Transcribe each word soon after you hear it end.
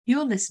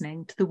You're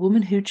listening to the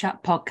Woman Who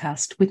Chat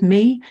podcast with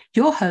me,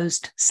 your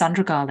host,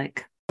 Sandra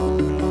Garlick. A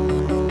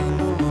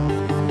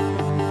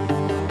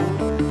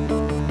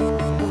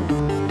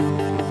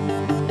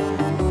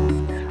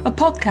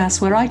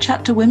podcast where I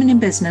chat to women in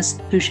business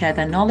who share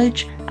their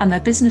knowledge and their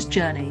business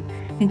journey,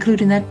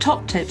 including their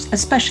top tips,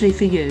 especially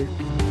for you.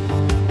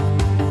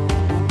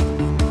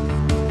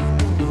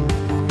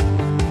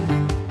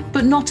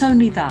 But not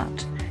only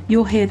that,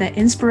 you'll hear their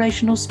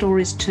inspirational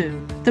stories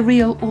too, the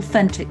real,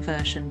 authentic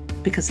version,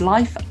 because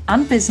life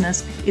and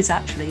business is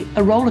actually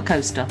a roller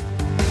coaster.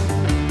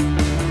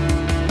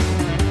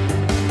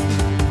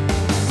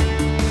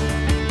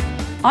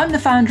 I'm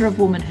the founder of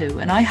Woman Who,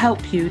 and I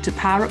help you to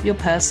power up your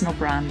personal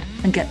brand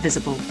and get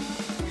visible.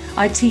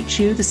 I teach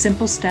you the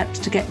simple steps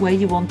to get where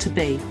you want to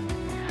be.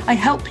 I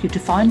help you to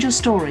find your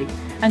story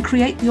and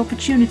create the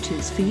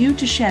opportunities for you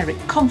to share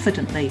it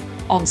confidently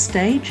on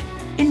stage,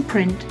 in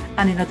print,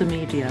 and in other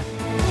media.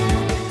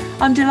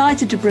 I'm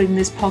delighted to bring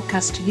this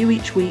podcast to you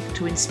each week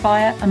to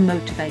inspire and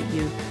motivate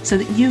you so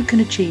that you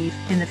can achieve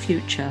in the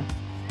future.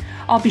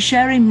 I'll be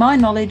sharing my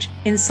knowledge,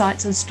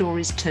 insights, and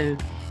stories too.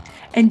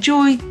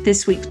 Enjoy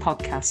this week's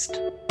podcast.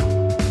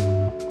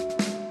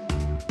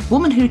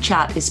 Woman Who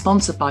Chat is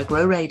sponsored by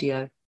Grow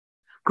Radio.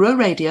 Grow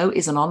Radio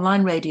is an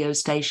online radio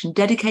station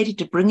dedicated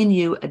to bringing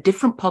you a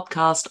different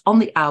podcast on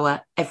the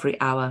hour every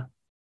hour.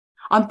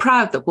 I'm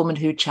proud that Woman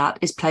Who Chat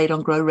is played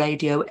on Grow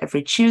Radio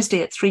every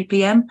Tuesday at 3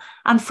 p.m.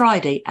 and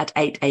Friday at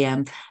 8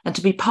 a.m. and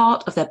to be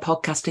part of their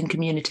podcasting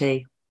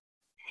community.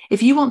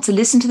 If you want to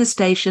listen to the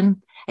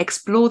station,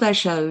 explore their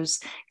shows,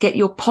 get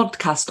your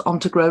podcast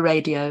onto Grow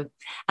Radio,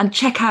 and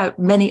check out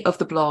many of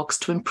the blogs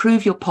to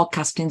improve your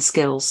podcasting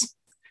skills.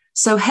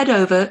 So head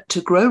over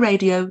to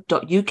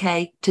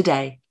growradio.uk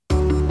today.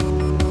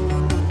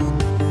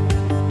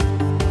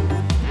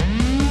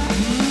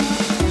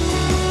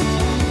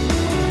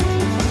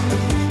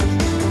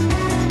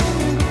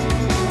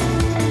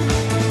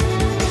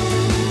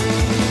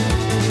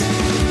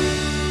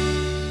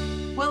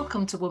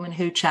 Welcome to Woman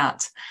Who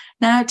Chat.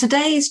 Now,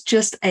 today's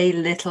just a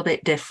little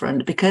bit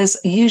different because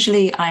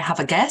usually I have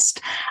a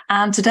guest,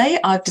 and today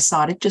I've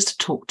decided just to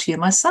talk to you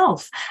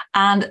myself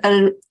and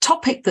a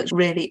topic that's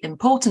really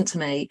important to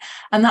me,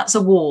 and that's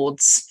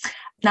awards.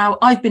 Now,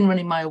 I've been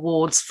running my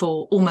awards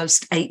for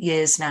almost 8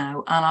 years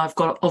now, and I've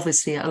got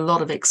obviously a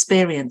lot of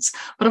experience,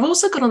 but I've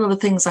also got a lot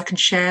of things I can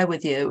share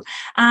with you.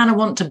 And I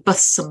want to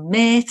bust some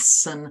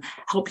myths and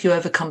help you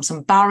overcome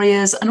some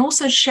barriers and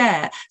also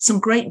share some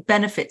great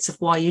benefits of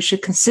why you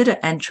should consider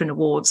entering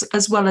awards,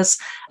 as well as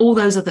all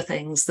those other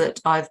things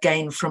that I've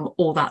gained from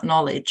all that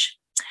knowledge.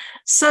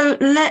 So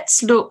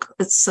let's look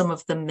at some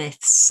of the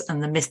myths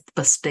and the myth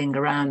busting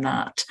around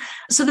that.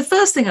 So the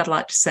first thing I'd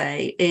like to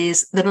say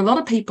is that a lot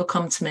of people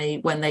come to me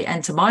when they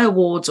enter my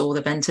awards or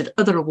they've entered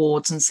other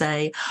awards and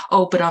say,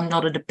 oh, but I'm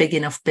not at a big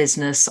enough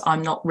business.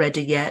 I'm not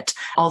ready yet.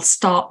 I'll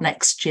start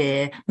next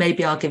year.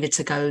 Maybe I'll give it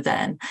a go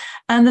then.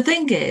 And the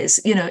thing is,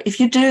 if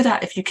you do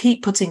that, if you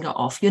keep putting it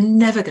off, you're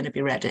never going to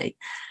be ready.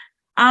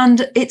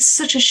 And it's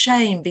such a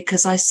shame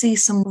because I see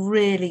some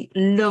really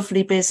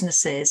lovely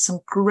businesses, some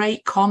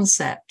great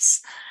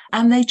concepts,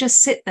 and they just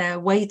sit there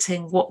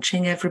waiting,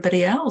 watching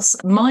everybody else.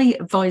 My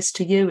advice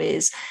to you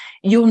is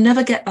you'll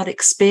never get that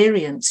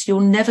experience.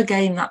 You'll never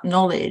gain that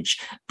knowledge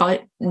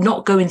by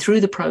not going through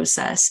the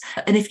process.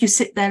 And if you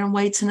sit there and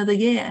wait another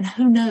year, and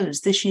who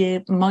knows, this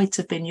year might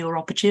have been your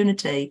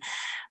opportunity,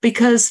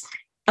 because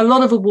a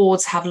lot of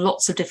awards have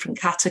lots of different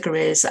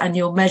categories and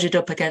you're measured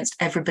up against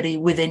everybody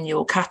within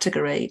your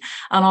category.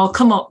 And I'll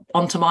come up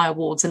onto my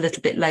awards a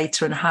little bit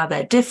later and how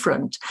they're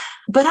different.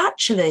 But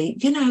actually,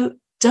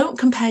 don't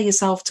compare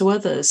yourself to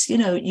others.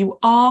 You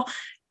are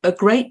a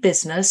great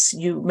business.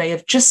 You may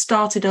have just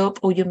started up,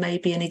 or you may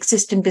be an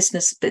existing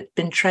business but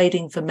been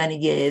trading for many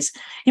years.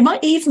 You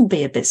might even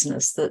be a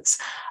business that's,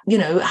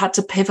 had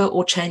to pivot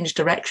or change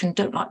direction.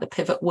 Don't like the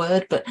pivot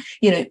word, but,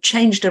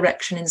 change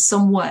direction in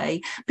some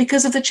way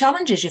because of the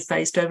challenges you've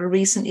faced over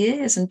recent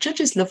years. And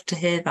judges love to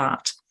hear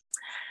that.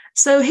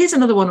 So here's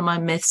another one of my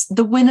myths.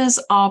 The winners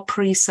are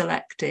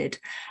pre-selected.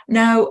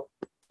 Now,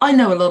 I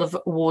know a lot of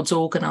awards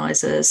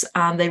organisers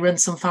and they run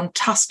some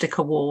fantastic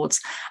awards.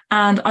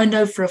 And I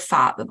know for a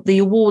fact that the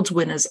awards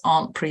winners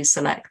aren't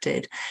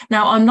pre-selected.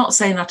 Now, I'm not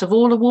saying that of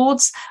all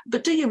awards,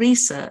 but do your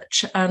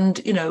research. And,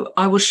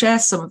 I will share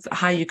some of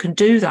how you can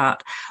do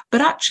that.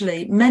 But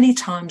actually, many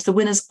times the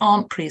winners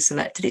aren't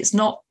pre-selected. It's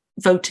not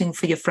voting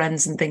for your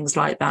friends and things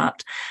like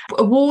that.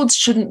 Awards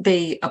shouldn't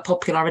be a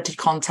popularity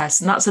contest.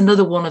 And that's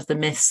another one of the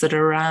myths that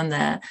are around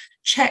there.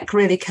 Check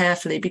really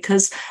carefully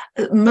because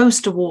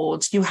most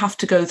awards, you have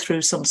to go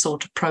through some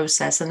sort of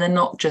process and they're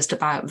not just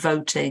about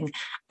voting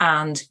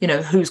and,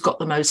 who's got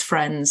the most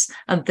friends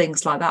and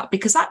things like that.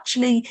 Because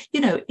actually,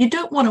 you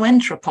don't want to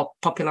enter a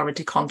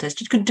popularity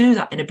contest. You could do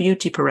that in a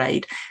beauty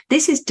parade.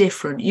 This is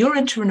different. You're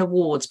entering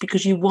awards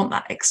because you want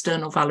that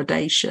external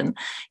validation.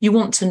 You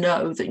want to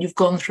know that you've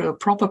gone through a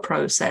proper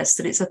process,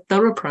 that it's a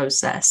thorough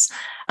process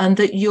and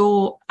that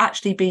you're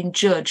actually being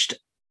judged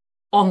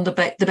on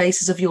the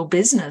basis of your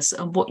business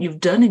and what you've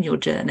done in your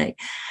journey.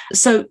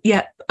 So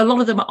yeah, a lot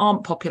of them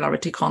aren't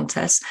popularity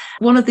contests.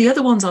 One of the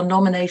other ones on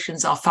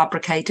nominations are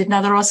fabricated.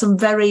 Now, there are some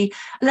very,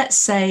 let's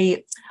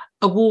say,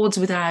 awards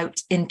without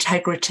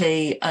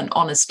integrity and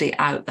honesty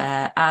out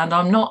there. And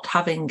I'm not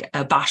having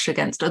a bash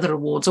against other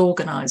awards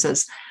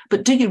organisers,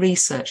 but do your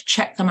research,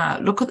 check them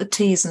out, look at the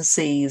T's and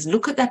C's,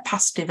 look at their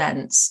past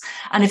events.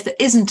 And if there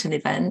isn't an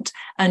event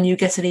and you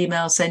get an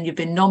email saying you've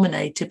been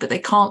nominated, but they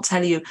can't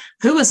tell you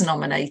who has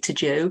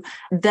nominated you,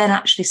 then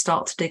actually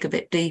start to dig a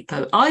bit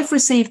deeper. I've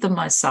received them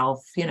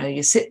myself. You know,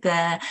 you sit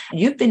there,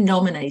 you've been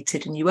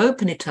nominated, and you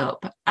open it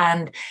up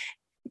and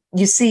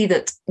you see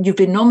that you've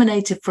been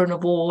nominated for an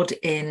award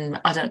in,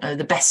 I don't know,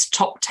 the best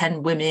top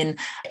 10 women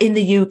in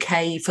the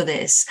UK for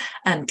this,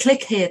 and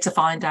click here to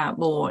find out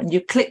more. And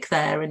you click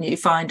there and you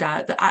find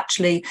out that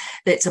actually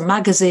it's a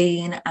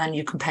magazine and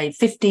you can pay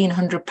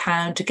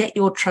 £1,500 to get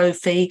your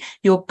trophy,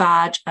 your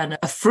badge, and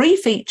a free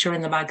feature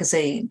in the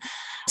magazine.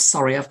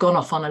 Sorry, I've gone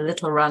off on a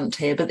little rant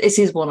here, but this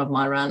is one of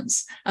my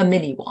rants, a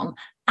mini one.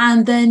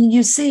 And then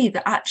you see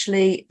that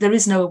actually there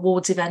is no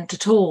awards event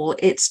at all.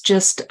 It's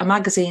just a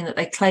magazine that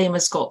they claim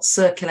has got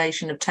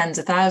circulation of tens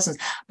of thousands.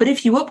 But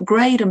if you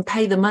upgrade and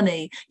pay the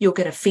money, you'll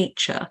get a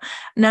feature.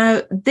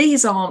 Now,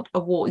 these aren't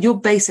awards. You're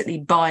basically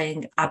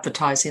buying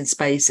advertising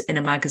space in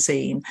a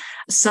magazine.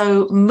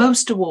 So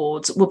most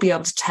awards will be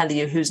able to tell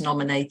you who's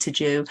nominated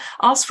you.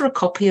 Ask for a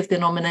copy of the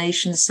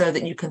nominations so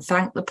that you can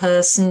thank the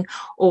person.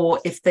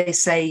 Or if they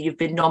say you've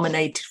been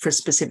nominated for a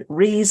specific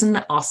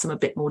reason, ask them a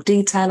bit more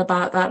detail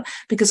about that.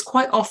 Because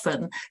quite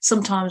often,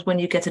 sometimes when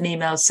you get an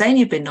email saying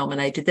you've been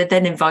nominated, they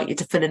then invite you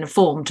to fill in a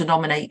form to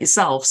nominate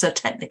yourself. So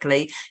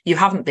technically, you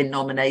haven't been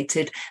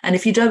nominated. And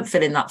if you don't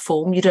fill in that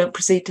form, you don't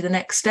proceed to the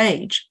next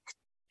stage.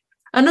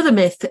 Another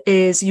myth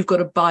is you've got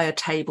to buy a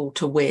table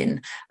to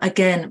win.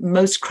 Again,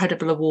 most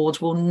credible awards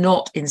will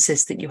not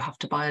insist that you have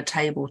to buy a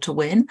table to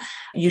win.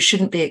 You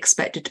shouldn't be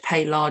expected to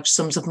pay large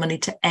sums of money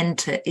to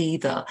enter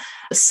either.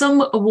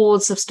 Some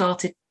awards have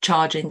started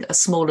charging a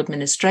small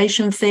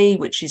administration fee,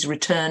 which is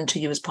returned to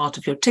you as part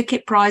of your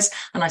ticket price.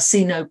 And I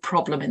see no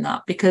problem in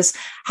that, because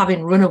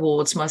having run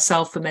awards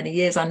myself for many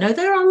years, I know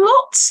there are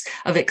lots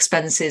of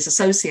expenses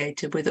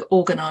associated with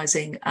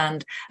organising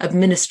and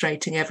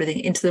administrating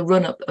everything into the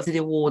run-up of the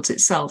awards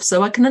itself.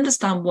 So I can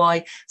understand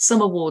why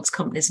some awards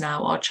companies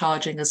now are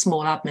charging a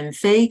small admin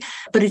fee,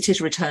 but it is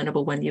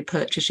returnable when you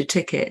purchase your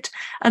ticket.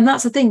 And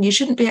that's the thing, you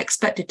shouldn't be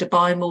expected to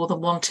buy more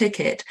than one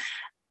ticket.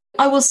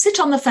 I will sit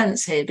on the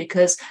fence here,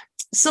 because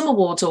some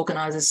awards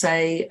organisers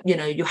say, you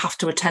know, you have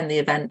to attend the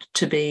event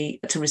to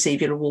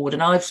receive your award.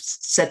 And I've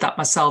said that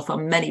myself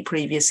on many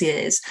previous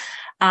years.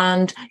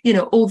 And, you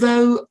know,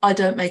 although I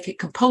don't make it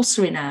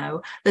compulsory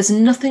now, there's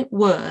nothing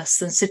worse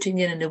than sitting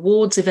in an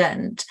awards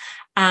event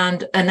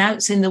and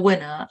announcing the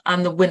winner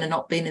and the winner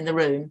not being in the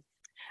room.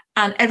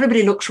 And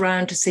everybody looks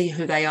around to see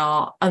who they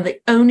are. And the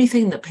only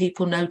thing that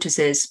people notice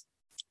is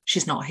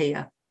she's not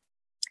here.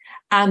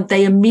 And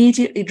they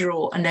immediately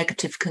draw a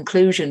negative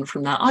conclusion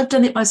from that. I've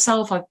done it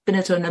myself. I've been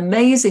at an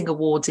amazing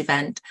awards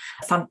event,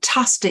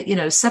 fantastic,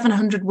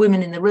 700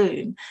 women in the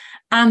room.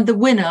 And the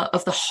winner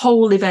of the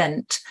whole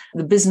event,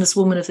 the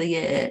businesswoman of the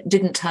year,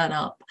 didn't turn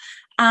up.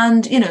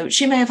 And,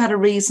 she may have had her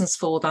reasons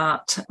for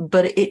that,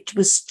 but it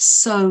was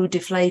so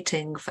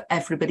deflating for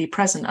everybody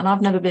present. And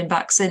I've never been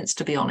back since,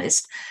 to be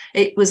honest.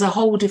 It was a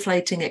whole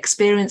deflating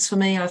experience for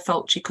me. I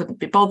felt she couldn't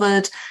be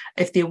bothered.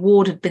 If the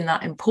award had been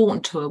that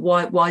important to her,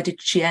 why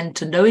did she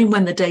enter, knowing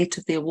when the date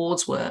of the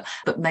awards were,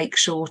 but make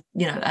sure,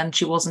 and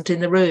she wasn't in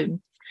the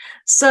room.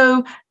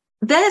 So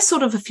there's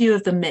sort of a few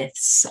of the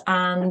myths.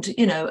 And,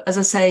 as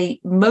I say,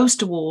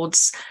 most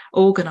awards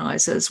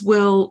organisers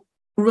will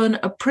run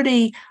a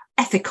pretty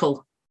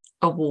ethical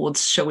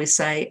awards, shall we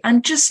say,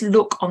 and just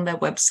look on their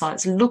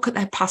websites, look at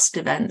their past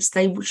events.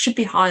 They should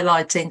be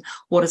highlighting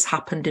what has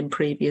happened in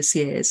previous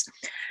years.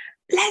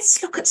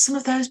 Let's look at some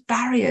of those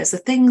barriers, the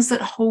things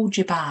that hold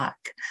you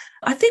back.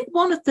 I think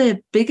one of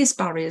the biggest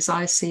barriers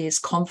I see is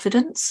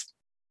confidence.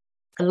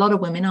 A lot of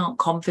women aren't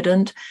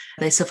confident.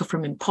 They suffer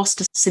from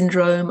imposter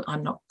syndrome.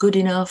 I'm not good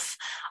enough.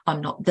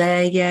 I'm not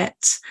there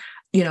yet.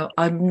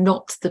 I'm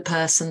not the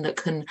person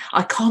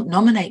I can't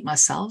nominate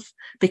myself,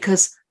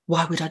 because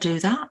why would I do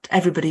that?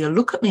 Everybody will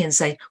look at me and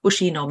say, well,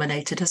 she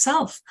nominated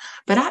herself.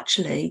 But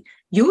actually,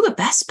 you're the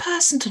best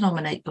person to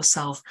nominate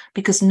yourself,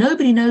 because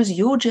nobody knows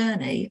your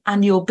journey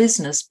and your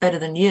business better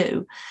than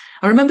you.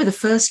 I remember the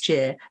first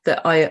year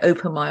that I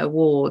opened my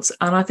awards,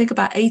 and I think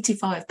about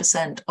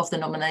 85% of the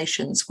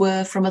nominations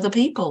were from other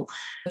people,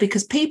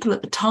 because people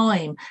at the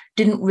time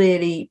didn't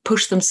really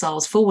push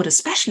themselves forward,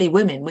 especially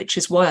women, which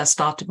is why I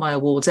started my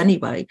awards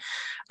anyway.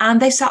 And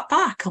they sat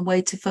back and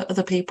waited for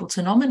other people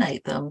to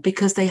nominate them,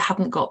 because they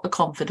hadn't got the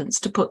confidence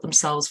to put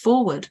themselves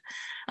forward.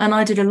 And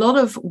I did a lot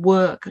of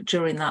work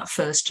during that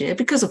first year,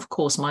 because, of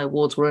course, my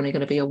awards were only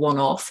going to be a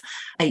one-off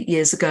 8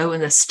 years ago,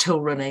 and they're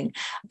still running.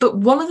 But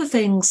one of the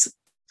things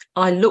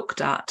I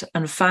looked at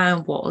and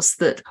found was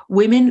that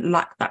women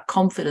lack that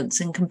confidence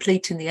in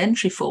completing the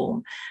entry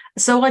form.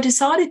 So I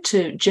decided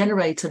to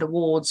generate an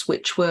awards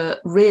which were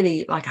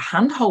really like a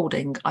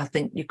hand-holding, I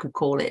think you could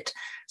call it,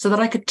 so that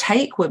I could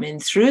take women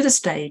through the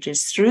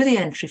stages, through the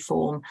entry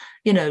form,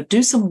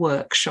 do some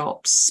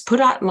workshops, put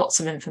out lots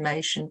of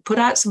information, put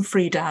out some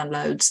free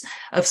downloads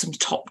of some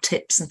top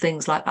tips and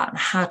things like that and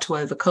how to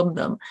overcome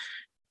them,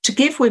 to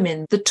give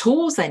women the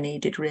tools they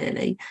needed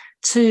really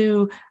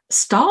to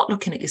start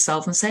looking at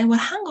yourself and saying, well,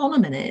 hang on a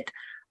minute.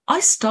 I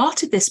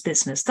started this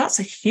business. That's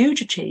a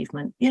huge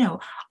achievement.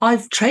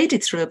 I've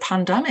traded through a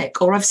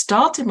pandemic, or I've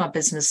started my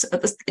business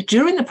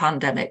during the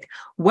pandemic.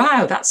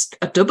 Wow, that's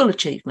a double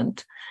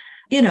achievement.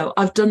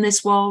 I've done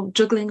this while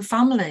juggling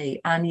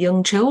family and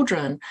young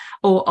children,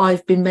 or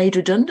I've been made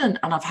redundant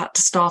and I've had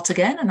to start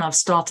again, and I've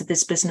started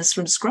this business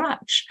from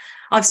scratch.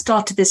 I've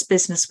started this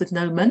business with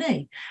no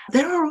money.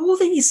 There are all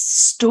these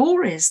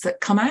stories that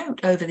come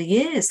out over the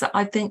years that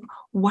I think,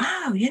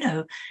 wow,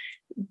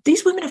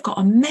 these women have got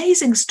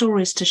amazing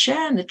stories to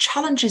share and the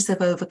challenges they've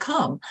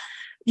overcome,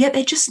 yet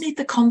they just need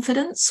the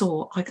confidence,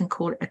 or I can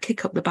call it a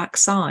kick up the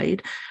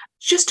backside,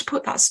 just to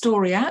put that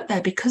story out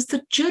there, because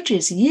the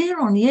judges year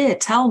on year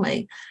tell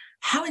me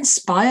how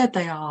inspired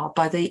they are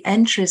by the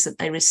entries that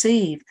they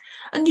receive.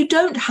 And you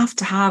don't have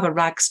to have a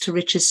rags to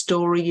riches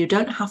story. You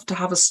don't have to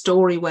have a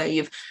story where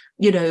you've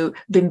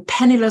been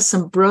penniless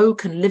and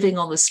broke and living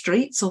on the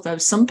streets, although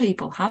some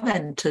people have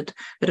entered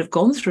that have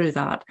gone through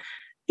that.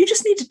 You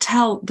just need to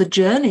tell the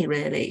journey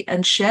really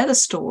and share the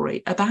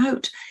story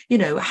about,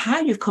 how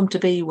you've come to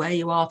be where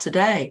you are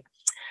today.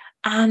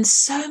 And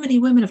so many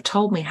women have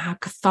told me how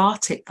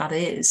cathartic that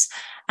is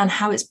and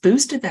how it's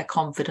boosted their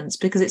confidence,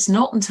 because it's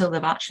not until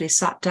they've actually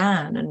sat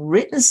down and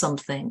written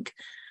something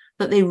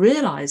that they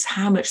realize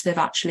how much they've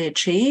actually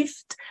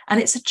achieved. And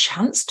it's a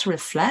chance to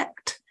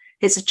reflect.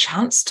 It's a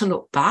chance to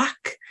look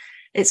back.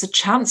 It's a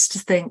chance to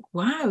think,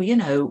 wow,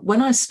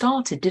 when I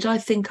started, did I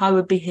think I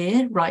would be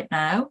here right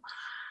now?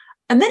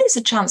 And then it's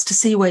a chance to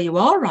see where you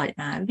are right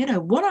now.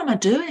 What am I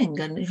doing,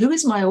 and who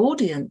is my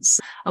audience,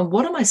 and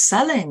what am I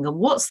selling, and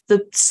what's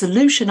the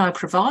solution I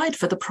provide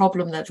for the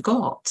problem they've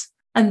got?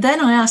 And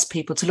then I ask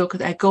people to look at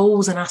their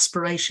goals and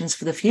aspirations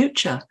for the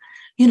future.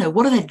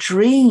 What are their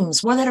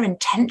dreams? What are their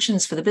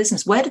intentions for the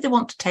business? Where do they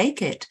want to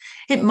take it?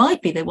 It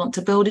might be they want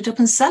to build it up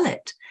and sell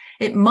it.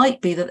 It might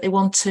be that they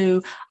want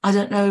to,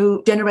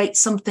 generate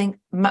something,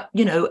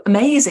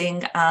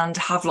 amazing and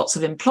have lots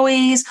of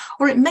employees.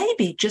 Or it may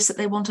be just that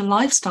they want a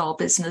lifestyle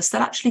business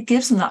that actually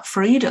gives them that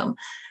freedom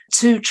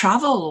to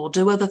travel or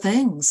do other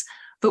things.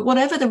 But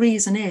whatever the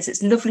reason is,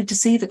 it's lovely to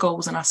see the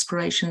goals and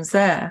aspirations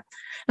there.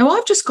 Now,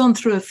 I've just gone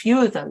through a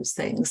few of those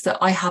things that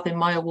I have in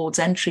my awards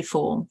entry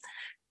form.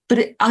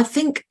 But I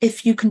think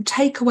if you can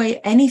take away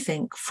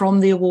anything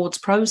from the awards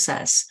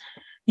process,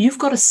 you've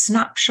got a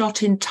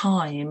snapshot in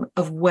time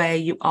of where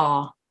you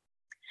are.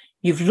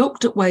 You've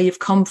looked at where you've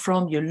come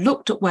from, you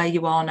looked at where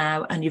you are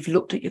now, and you've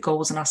looked at your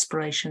goals and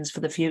aspirations for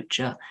the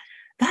future.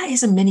 That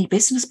is a mini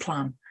business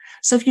plan.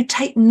 So if you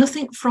take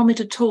nothing from it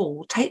at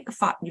all, take the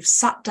fact you've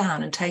sat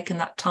down and taken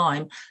that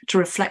time to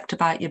reflect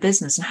about your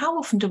business. And how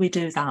often do we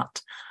do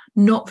that?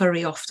 Not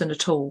very often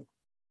at all.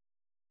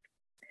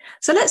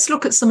 So let's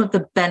look at some of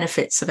the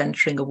benefits of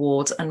entering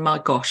awards. And my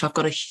gosh, I've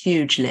got a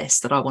huge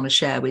list that I want to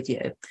share with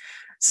you.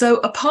 So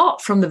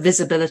apart from the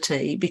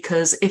visibility,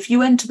 because if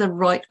you enter the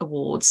right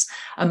awards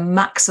and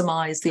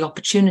maximize the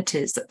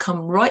opportunities that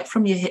come right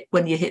from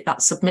when you hit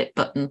that submit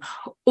button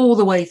all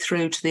the way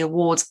through to the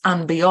awards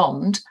and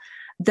beyond,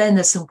 then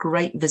there's some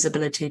great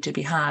visibility to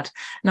be had.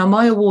 Now,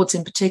 my awards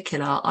in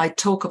particular, I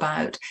talk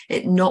about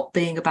it not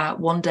being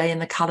about one day in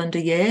the calendar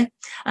year.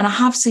 And I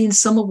have seen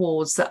some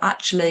awards that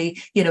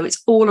actually,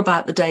 it's all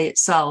about the day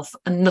itself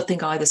and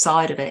nothing either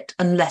side of it,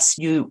 unless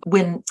you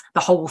win the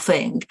whole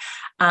thing.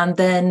 And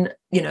then,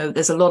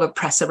 there's a lot of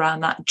press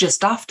around that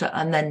just after,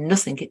 and then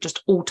nothing, it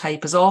just all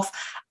tapers off.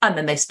 And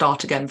then they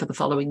start again for the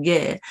following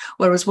year.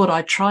 Whereas what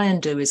I try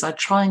and do is I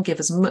try and give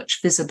as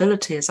much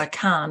visibility as I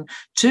can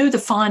to the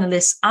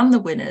finalists and the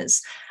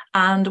winners.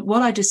 And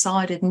what I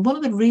decided, and one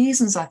of the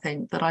reasons I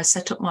think that I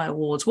set up my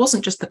awards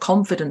wasn't just the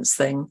confidence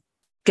thing,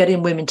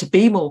 getting women to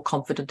be more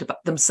confident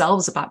about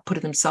themselves, about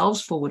putting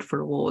themselves forward for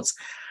awards,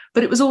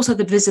 but it was also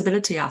the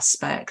visibility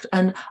aspect.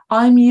 And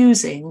I'm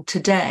using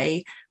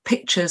today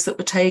pictures that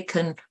were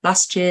taken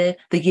last year,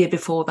 the year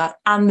before that,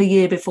 and the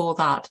year before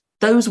that.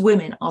 Those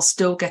women are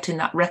still getting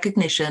that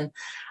recognition.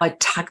 I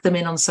tag them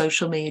in on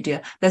social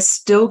media. They're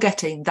still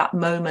getting that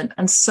moment.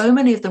 And so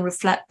many of them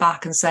reflect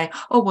back and say,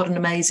 oh, what an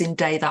amazing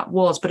day that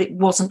was. But it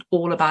wasn't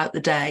all about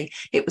the day.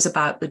 It was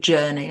about the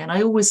journey. And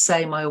I always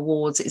say my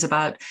awards is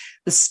about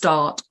the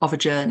start of a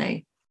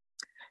journey.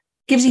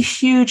 Gives you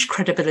huge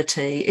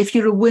credibility. If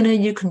you're a winner,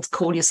 you can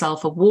call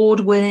yourself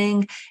award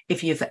winning.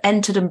 If you've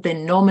entered and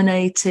been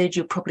nominated,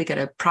 you'll probably get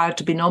a proud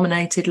to be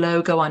nominated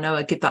logo. I know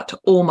I give that to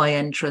all my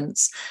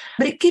entrants,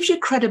 but it gives you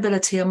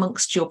credibility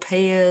amongst your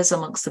peers,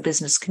 amongst the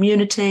business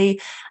community,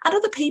 and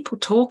other people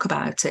talk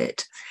about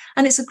it.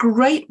 And it's a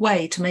great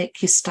way to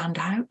make you stand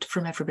out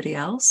from everybody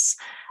else.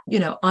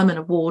 I'm an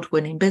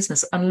award-winning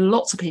business, and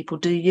lots of people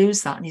do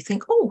use that. And you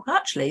think, oh,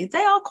 actually,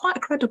 they are quite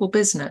a credible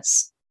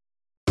business.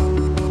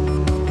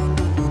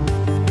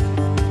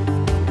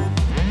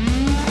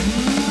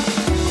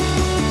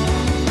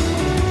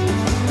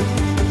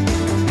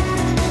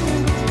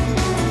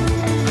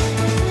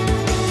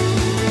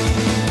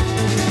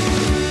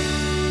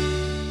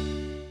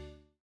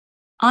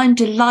 I'm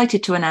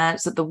delighted to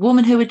announce that the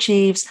Woman Who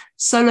Achieves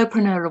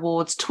Solopreneur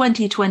Awards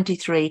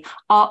 2023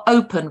 are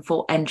open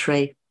for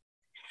entry.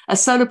 A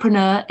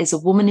solopreneur is a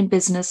woman in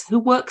business who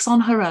works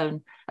on her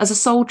own as a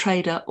sole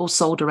trader or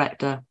sole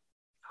director.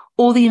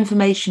 All the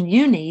information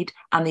you need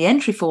and the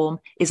entry form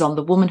is on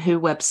the Woman Who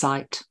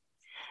website.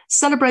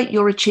 Celebrate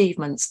your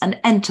achievements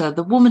and enter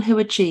the Woman Who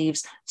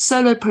Achieves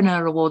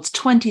Solopreneur Awards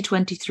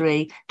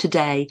 2023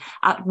 today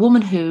at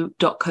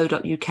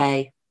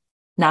womanwho.co.uk.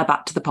 Now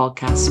back to the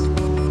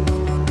podcast.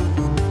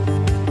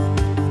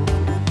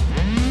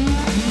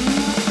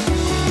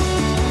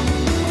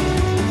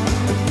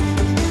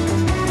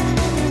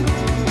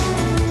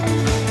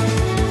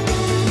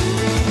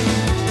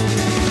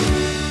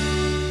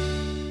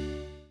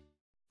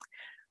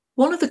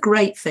 One of the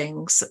great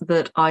things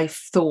that I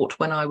thought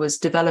when I was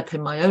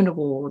developing my own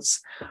awards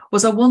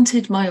was I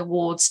wanted my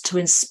awards to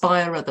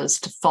inspire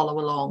others to follow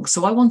along.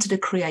 So I wanted to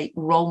create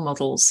role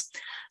models.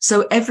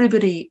 So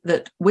everybody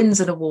that wins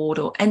an award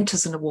or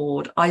enters an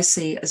award, I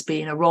see as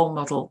being a role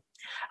model.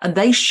 And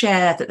they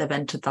share that they've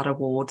entered that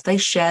award. They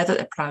share that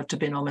they're proud to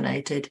be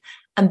nominated,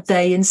 and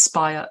they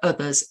inspire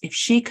others. If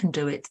she can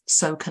do it,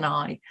 so can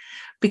I.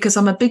 Because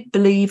I'm a big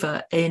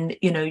believer in,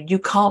 you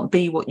can't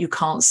be what you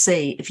can't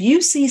see. If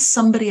you see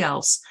somebody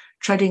else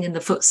treading in the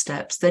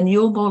footsteps, then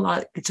you're more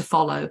likely to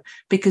follow,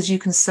 because you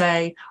can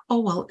say, oh,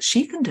 well,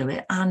 she can do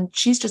it, and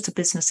she's just a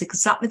business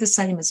exactly the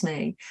same as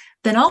me.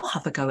 Then I'll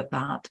have a go at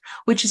that,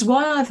 which is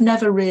why I've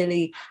never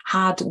really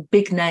had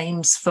big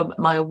names for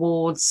my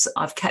awards.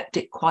 I've kept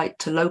it quite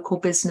to local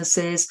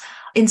businesses,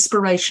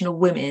 inspirational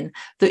women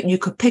that you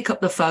could pick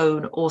up the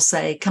phone or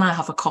say, can I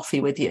have a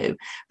coffee with you?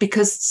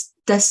 Because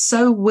they're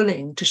so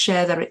willing to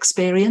share their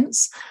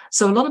experience.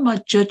 So a lot of my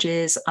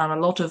judges and a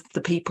lot of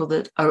the people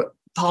that are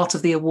part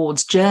of the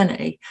awards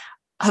journey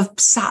have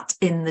sat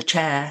in the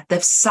chair.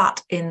 They've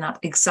sat in that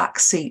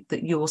exact seat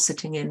that you're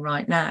sitting in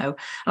right now.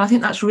 And I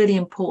think that's really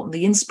important,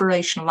 the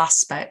inspirational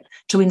aspect,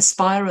 to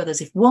inspire others.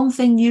 If one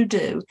thing you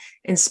do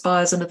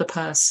inspires another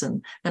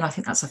person, then I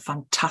think that's a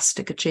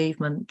fantastic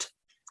achievement.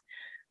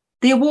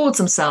 The awards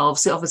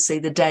themselves, obviously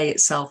the day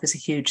itself is a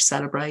huge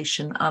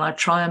celebration, and I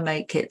try and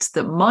make it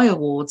that my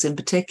awards in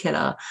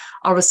particular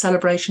are a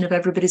celebration of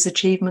everybody's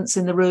achievements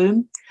in the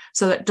room.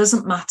 So it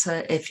doesn't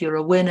matter if you're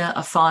a winner,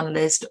 a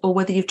finalist, or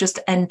whether you've just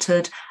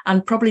entered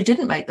and probably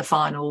didn't make the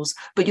finals,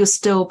 but you're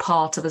still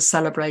part of a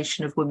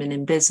celebration of women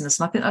in business.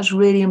 And I think that's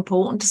really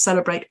important, to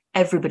celebrate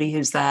everybody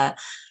who's there,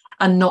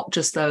 and not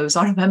just those.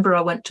 I remember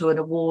I went to an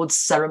awards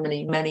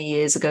ceremony many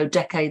years ago,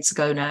 decades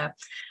ago now.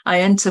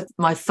 I entered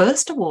my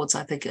first awards,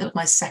 I think it was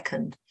my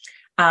second.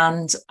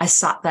 And I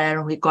sat there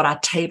and we got our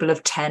table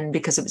of 10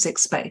 because it was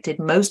expected.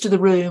 Most of the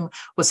room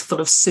was full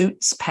of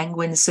suits,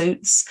 penguin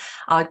suits.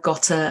 I'd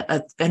got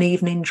an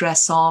evening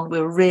dress on. We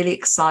were really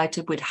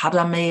excited. We'd had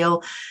our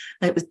meal.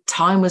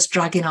 Time was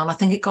dragging on. I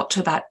think it got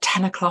to about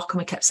 10 o'clock and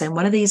we kept saying,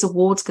 when are these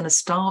awards going to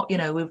start?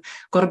 We've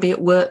got to be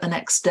at work the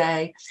next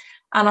day.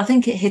 And I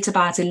think it hit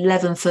about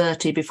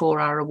 11:30 before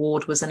our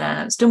award was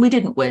announced, and we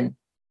didn't win.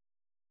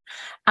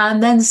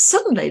 And then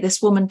suddenly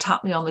this woman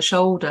tapped me on the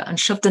shoulder and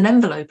shoved an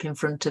envelope in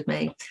front of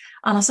me.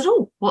 And I said,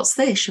 oh, what's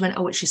this? She went,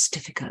 oh, it's your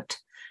certificate.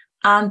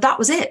 And that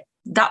was it.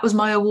 That was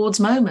my awards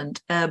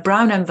moment. A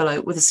brown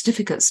envelope with a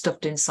certificate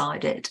stuffed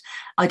inside it.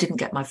 I didn't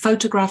get my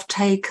photograph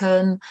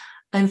taken.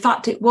 In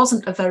fact, it was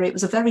a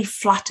very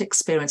flat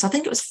experience. I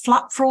think it was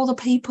flat for all the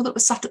people that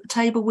were sat at the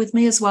table with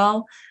me as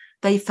well.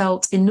 They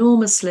felt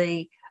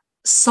enormously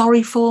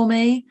sorry for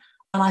me.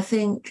 And I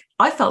think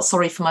I felt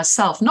sorry for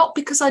myself, not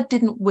because I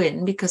didn't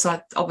win, because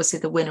obviously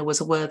the winner was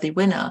a worthy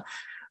winner,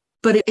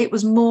 but it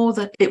was more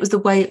that it was the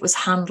way it was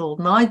handled.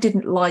 And I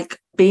didn't like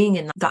being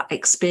in that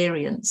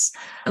experience.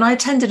 And I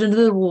attended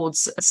another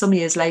awards some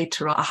years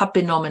later. I had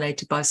been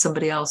nominated by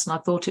somebody else, and I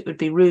thought it would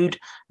be rude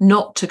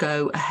not to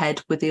go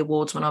ahead with the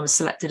awards when I was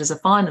selected as a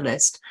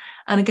finalist.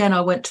 And again,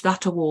 I went to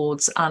that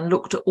awards and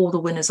looked at all the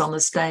winners on the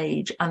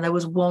stage, and there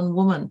was one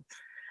woman.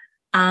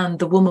 And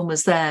the woman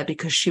was there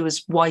because she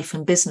was wife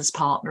and business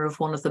partner of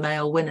one of the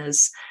male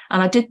winners.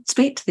 And I did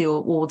speak to the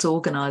awards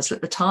organizer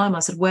at the time. I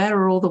said, where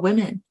are all the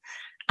women?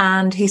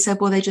 And he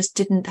said, well,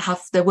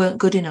 they weren't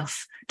good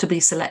enough to be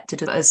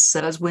selected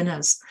as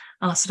winners.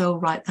 And I said, oh,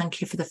 right, thank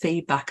you for the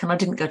feedback. And I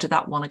didn't go to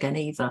that one again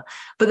either.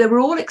 But they were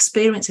all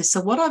experiences.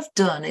 So what I've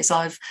done is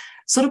I've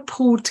sort of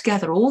pulled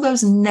together all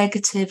those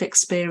negative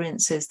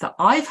experiences that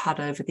I've had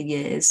over the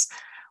years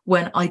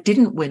when I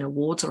didn't win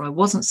awards or I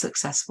wasn't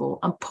successful,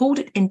 and pulled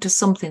it into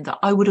something that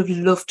I would have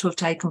loved to have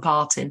taken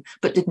part in,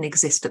 but didn't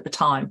exist at the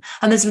time.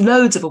 And there's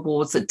loads of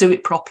awards that do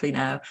it properly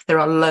now. There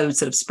are loads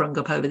that have sprung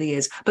up over the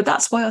years, but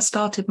that's why I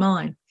started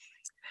mine.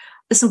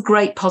 There's some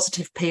great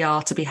positive PR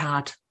to be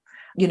had.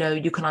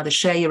 You can either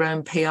share your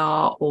own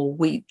PR, or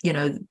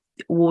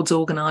awards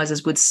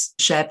organisers would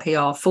share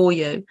PR for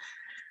you.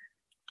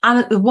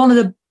 And one of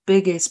the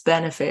biggest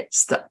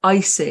benefits that I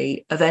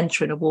see of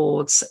entering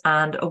awards,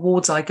 and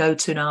awards I go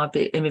to now,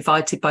 I'm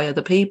invited by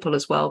other people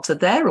as well to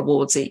their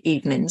awards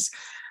evenings,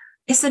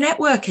 is the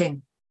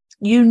networking.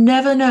 You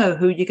never know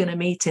who you're going to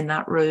meet in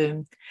that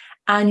room,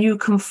 and you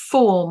can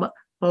form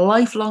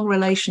lifelong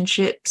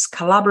relationships,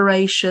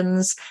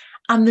 collaborations,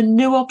 and the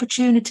new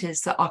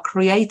opportunities that are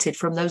created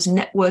from those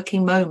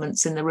networking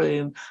moments in the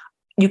room.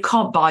 You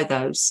can't buy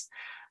those.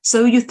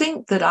 So you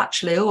think that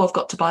actually, I've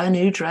got to buy a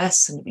new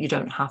dress, and you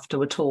don't have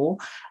to at all.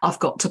 I've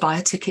got to buy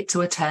a ticket to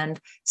attend.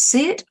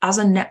 See it as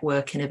a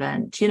networking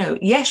event.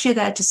 Yes, you're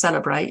there to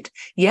celebrate.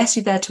 Yes,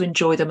 you're there to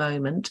enjoy the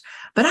moment,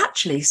 but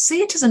actually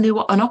see it as an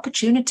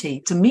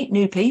opportunity to meet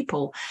new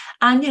people,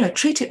 and,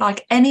 treat it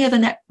like any other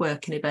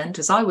networking event.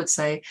 As I would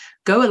say,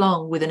 go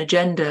along with an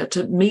agenda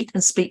to meet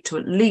and speak to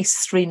at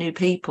least 3 new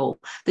people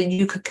that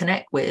you could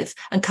connect with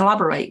and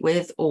collaborate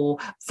with or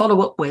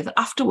follow up with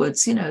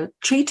afterwards.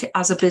 Treat it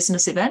as a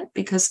business event,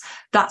 because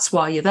that's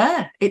why you're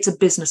there. It's a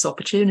business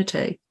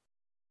opportunity.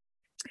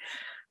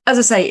 As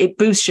I say, it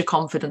boosts your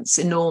confidence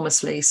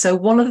enormously. So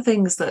one of the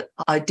things that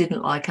I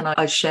didn't like, and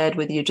I shared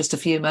with you just a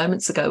few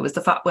moments ago, was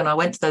the fact when I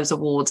went to those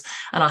awards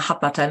and I had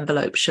that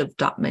envelope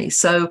shoved at me.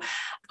 So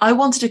I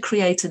wanted to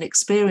create an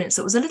experience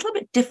that was a little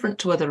bit different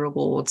to other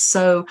awards.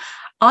 So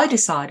I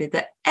decided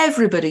that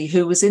everybody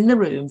who was in the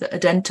room that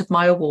had entered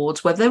my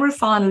awards, whether they were a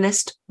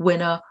finalist,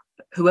 winner,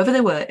 whoever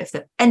they were, if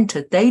they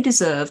entered, they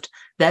deserved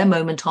their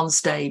moment on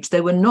stage.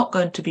 They were not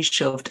going to be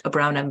shoved a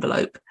brown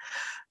envelope.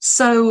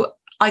 So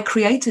I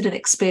created an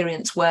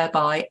experience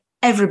whereby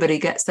everybody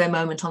gets their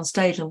moment on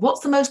stage. And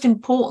what's the most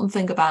important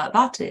thing about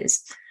that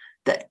is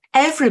that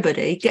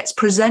everybody gets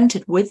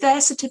presented with their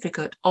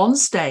certificate on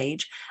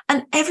stage,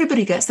 and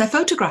everybody gets their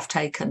photograph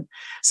taken.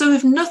 So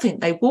if nothing,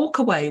 they walk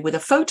away with a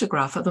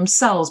photograph of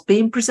themselves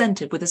being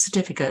presented with a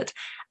certificate,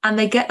 and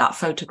they get that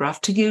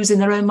photograph to use in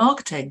their own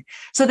marketing.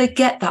 So they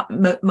get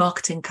that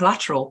marketing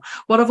collateral.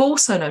 What I've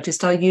also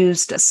noticed, I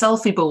used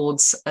selfie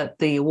boards at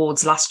the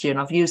awards last year, and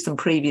I've used them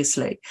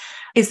previously,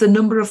 is the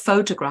number of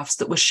photographs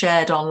that were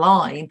shared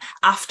online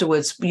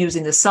afterwards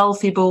using the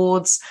selfie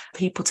boards,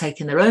 people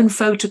taking their own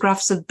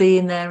photographs of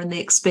being there in the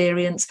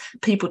experience,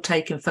 people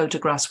taking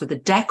photographs with the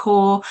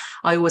decor.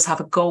 I always have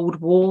a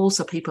gold wall,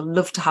 so people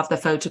love to have their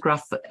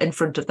photograph in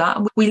front of that.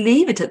 And we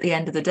leave it at the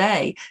end of the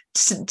day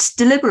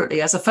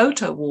deliberately as a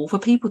photo wall for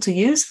people to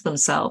use for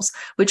themselves,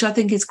 which I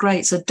think is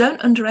great. So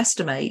don't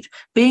underestimate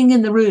being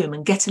in the room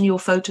and getting your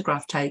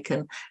photograph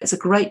taken. It's a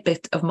great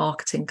bit of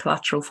marketing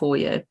collateral for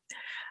you.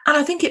 And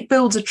I think it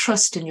builds a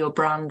trust in your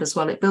brand as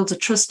well. It builds a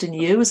trust in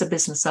you as a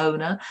business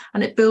owner,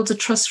 and it builds a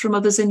trust from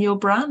others in your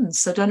brand.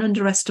 So don't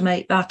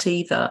underestimate that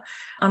either.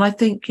 And I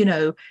think,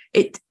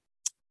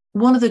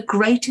 one of the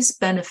greatest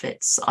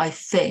benefits, I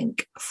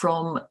think,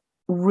 from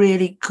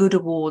really good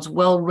awards,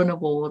 well-run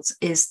awards,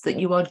 is that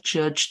you are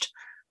judged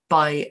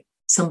by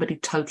somebody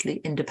totally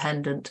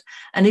independent.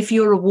 And if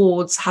your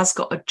awards has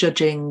got a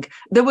judging,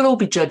 they will all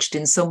be judged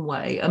in some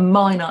way. And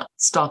mine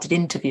started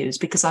interviews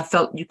because I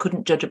felt you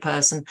couldn't judge a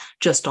person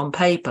just on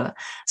paper.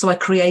 So I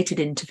created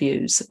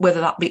interviews, whether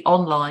that be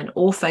online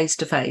or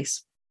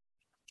face-to-face.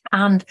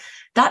 And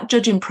that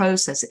judging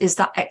process is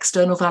that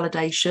external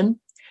validation.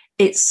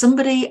 It's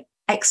somebody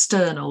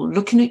external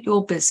looking at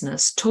your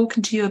business,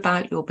 talking to you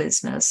about your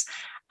business,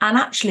 and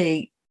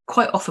actually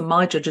quite often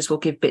my judges will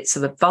give bits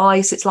of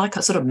advice. It's like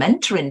a sort of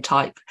mentoring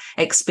type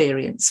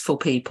experience for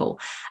people,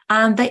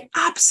 and they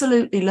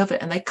absolutely love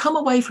it. And they come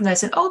away from there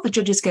saying, the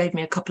judges gave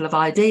me a couple of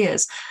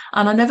ideas.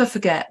 And I never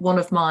forget, one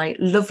of my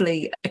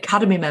lovely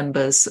academy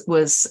members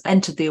was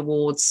entered the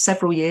awards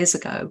several years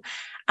ago,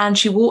 and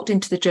she walked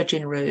into the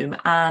judging room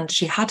and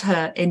she had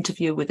her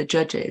interview with the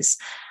judges.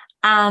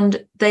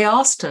 And they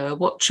asked her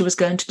what she was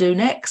going to do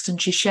next,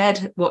 and she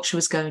shared what she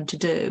was going to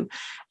do.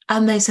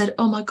 And they said,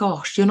 oh my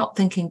gosh, you're not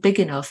thinking big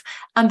enough.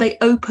 And they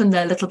opened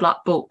their little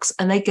black books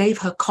and they gave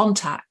her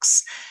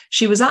contacts.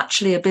 She was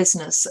actually a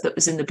business that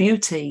was in the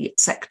beauty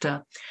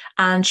sector,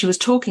 and she was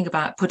talking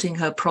about putting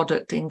her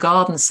product in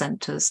garden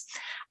centres.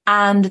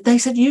 And they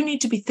said, you need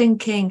to be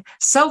thinking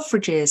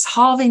Selfridges,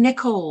 Harvey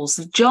Nichols,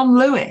 John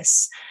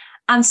Lewis.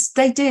 And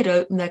they did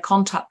open their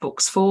contact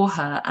books for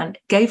her and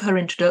gave her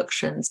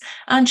introductions.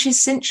 And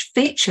she's since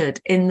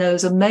featured in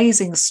those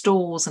amazing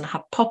stores and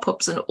had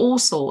pop-ups and all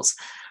sorts.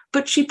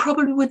 But she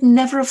probably would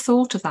never have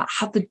thought of that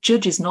had the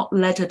judges not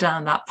led her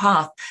down that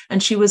path.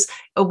 And she was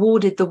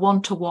awarded the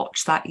one to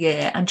watch that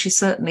year, and she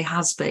certainly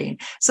has been.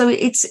 So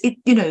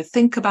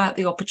think about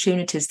the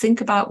opportunities,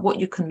 think about what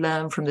you can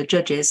learn from the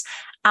judges.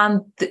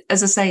 And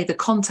as I say, the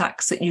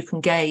contacts that you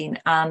can gain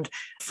and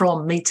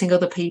from meeting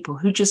other people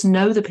who just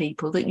know the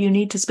people that you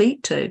need to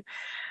speak to.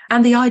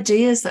 And the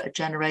ideas that are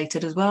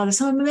generated as well. There's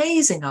some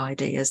amazing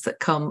ideas that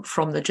come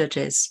from the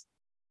judges.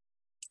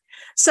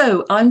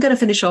 So I'm going to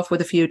finish off with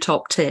a few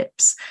top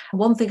tips.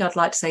 One thing I'd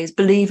like to say is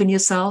believe in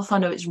yourself. I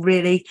know it's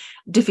really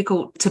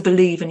difficult to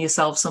believe in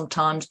yourself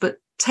sometimes, but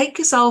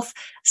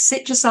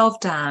sit yourself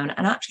down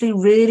and actually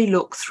really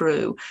look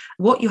through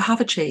what you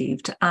have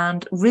achieved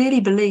and really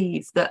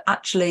believe that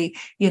actually,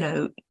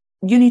 you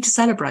need to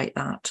celebrate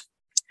that.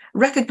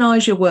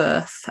 Recognize your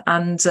worth.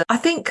 And I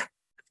think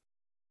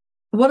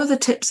one of the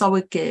tips I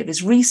would give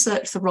is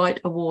research the right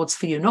awards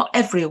for you. Not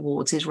every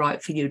awards is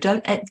right for you.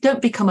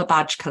 Don't become a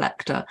badge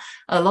collector.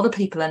 A lot of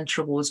people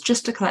enter awards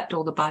just to collect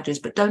all the badges,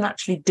 but don't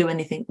actually do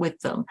anything with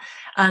them.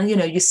 And,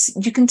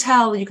 you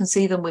can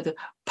see them with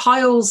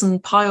piles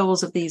and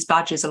piles of these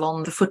badges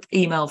along the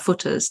email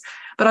footers.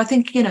 But I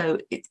think,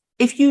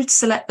 if you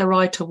select the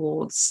right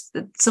awards,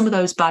 some of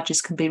those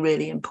badges can be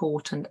really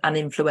important and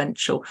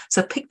influential.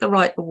 So pick the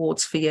right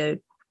awards for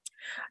you.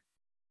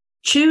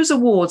 Choose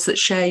awards that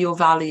share your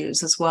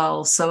values as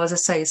well. So as I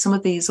say, some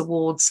of these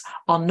awards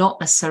are not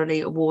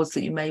necessarily awards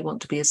that you may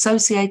want to be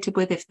associated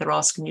with if they're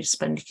asking you to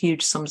spend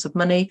huge sums of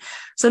money.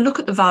 So look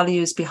at the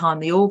values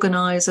behind the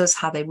organisers,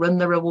 how they run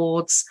their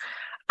awards,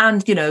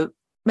 and,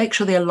 make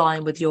sure they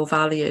align with your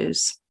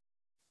values.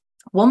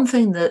 One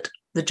thing that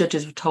the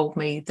judges have told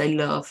me they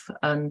love,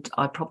 and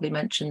I probably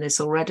mentioned this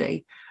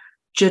already,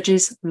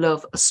 judges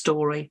love a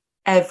story.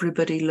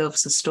 Everybody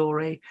loves a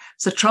story.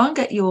 So try and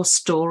get your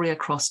story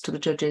across to the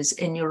judges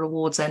in your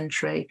awards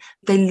entry.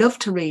 They love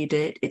to read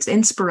it. It's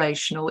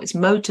inspirational, it's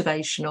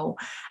motivational,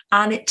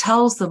 and it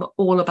tells them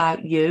all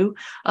about you.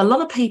 A lot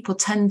of people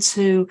tend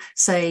to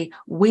say,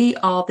 we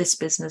are this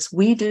business,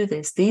 we do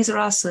this, these are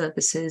our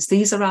services,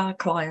 these are our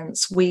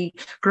clients, we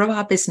grow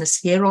our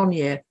business year on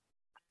year.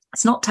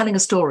 It's not telling a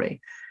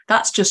story.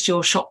 That's just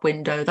your shop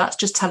window. That's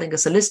just telling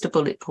us a list of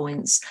bullet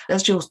points.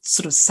 That's your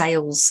sort of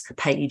sales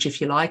page,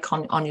 if you like,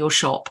 on your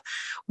shop.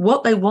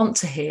 What they want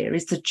to hear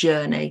is the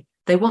journey.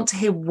 They want to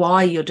hear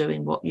why you're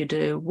doing what you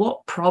do,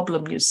 what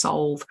problem you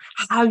solve,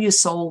 how you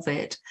solve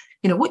it,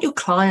 what your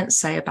clients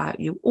say about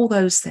you, all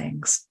those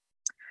things.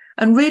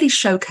 And really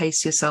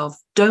showcase yourself.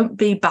 Don't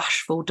be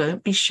bashful.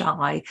 Don't be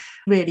shy.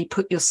 Really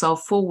put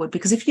yourself forward,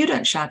 because if you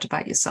don't shout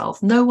about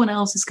yourself, no one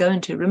else is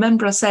going to.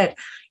 Remember, I said,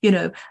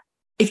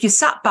 if you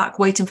sat back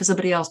waiting for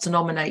somebody else to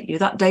nominate you,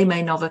 that day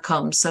may never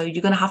come. So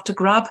you're going to have to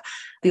grab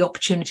the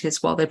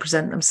opportunities while they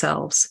present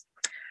themselves.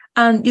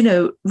 And,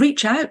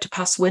 reach out to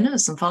past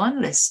winners and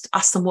finalists.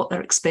 Ask them what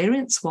their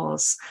experience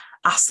was.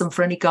 Ask them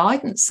for any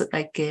guidance that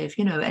they give,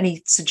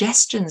 any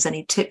suggestions,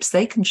 any tips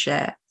they can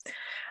share.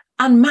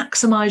 And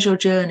maximise your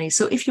journey.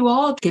 So if you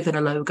are given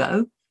a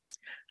logo,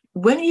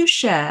 when you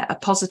share a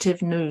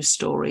positive news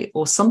story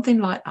or something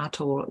like that,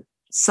 or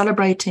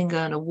celebrating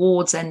an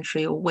awards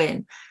entry or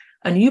win,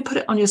 and you put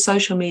it on your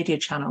social media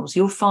channels,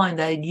 you'll find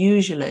they're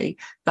usually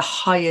the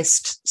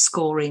highest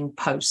scoring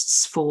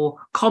posts for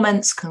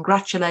comments,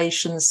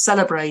 congratulations,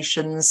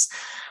 celebrations.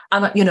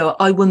 And,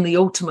 I won the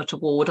ultimate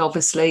award.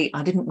 Obviously,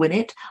 I didn't win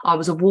it. I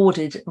was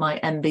awarded my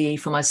MBE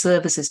for my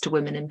services to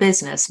women in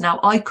business. Now,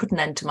 I couldn't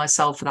enter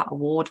myself for that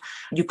award.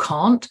 You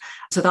can't.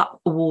 So that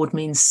award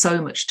means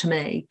so much to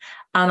me.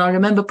 And I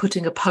remember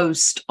putting a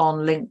post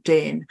on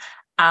LinkedIn,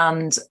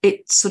 and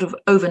it sort of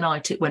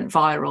overnight, it went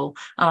viral.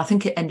 And I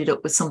think it ended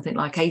up with something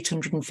like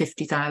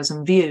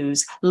 850,000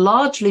 views,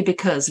 largely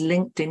because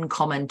LinkedIn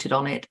commented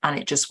on it and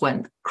it just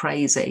went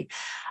crazy.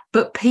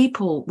 But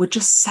people were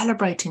just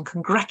celebrating,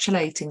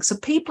 congratulating. So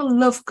people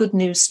love good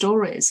news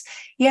stories.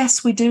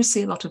 Yes, we do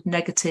see a lot of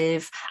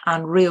negative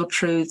and real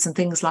truths and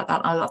things like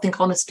that. I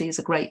think honesty is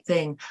a great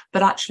thing,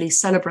 but actually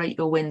celebrate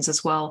your wins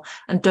as well.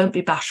 And don't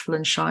be bashful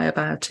and shy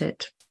about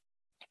it.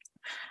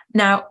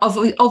 Now,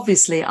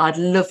 obviously, I'd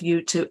love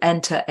you to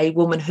enter a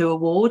Woman Who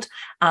Award,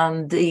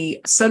 and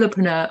the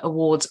Solopreneur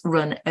Awards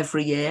run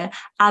every year,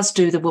 as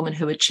do the Woman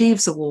Who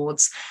Achieves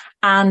Awards.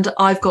 And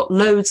I've got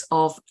loads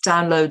of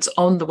downloads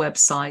on the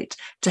website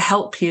to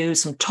help you,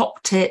 some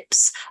top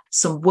tips,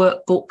 some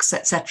workbooks,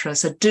 etc.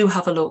 So do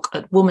have a look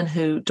at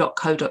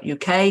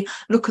womanwho.co.uk,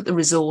 look at the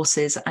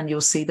resources, and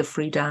you'll see the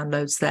free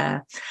downloads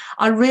there.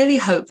 I really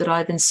hope that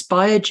I've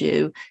inspired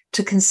you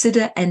to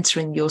consider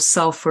entering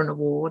yourself for an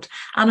award.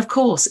 And of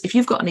course, if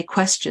you've got any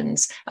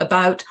questions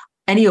about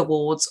any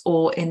awards,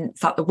 or in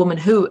fact the Woman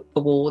Who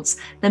Awards,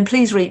 then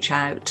please reach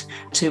out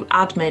to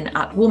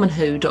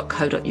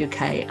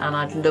admin@womanwho.co.uk, and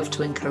I'd love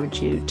to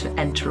encourage you to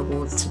enter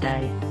awards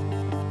today.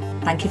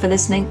 Thank you for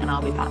listening, and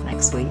I'll be back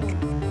next week.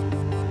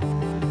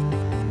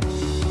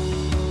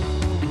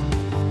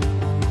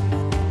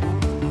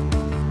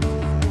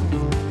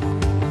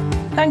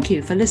 Thank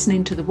you for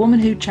listening to the Woman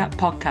Who Chat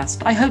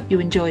podcast. I hope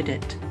you enjoyed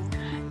it.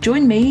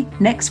 Join me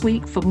next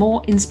week for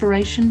more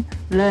inspiration,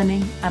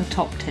 learning, and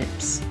top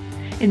tips.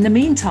 In the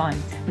meantime,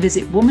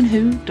 visit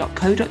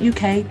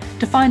womanwho.co.uk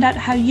to find out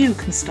how you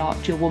can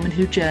start your Woman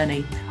Who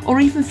journey,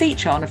 or even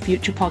feature on a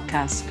future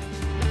podcast.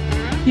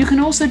 You can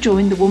also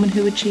join the Woman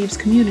Who Achieves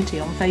community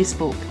on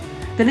Facebook.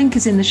 The link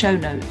is in the show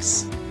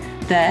notes.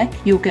 There,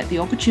 you'll get the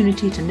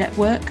opportunity to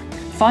network,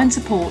 find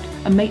support,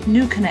 and make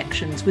new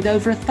connections with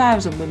over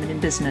 1,000 women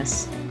in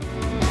business.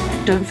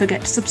 Don't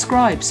forget to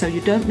subscribe so you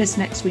don't miss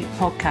next week's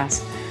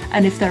podcast.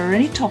 And if there are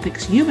any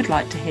topics you would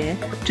like to hear,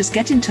 just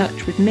get in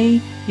touch with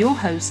me, your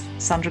host,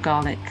 Sandra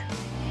Garlick.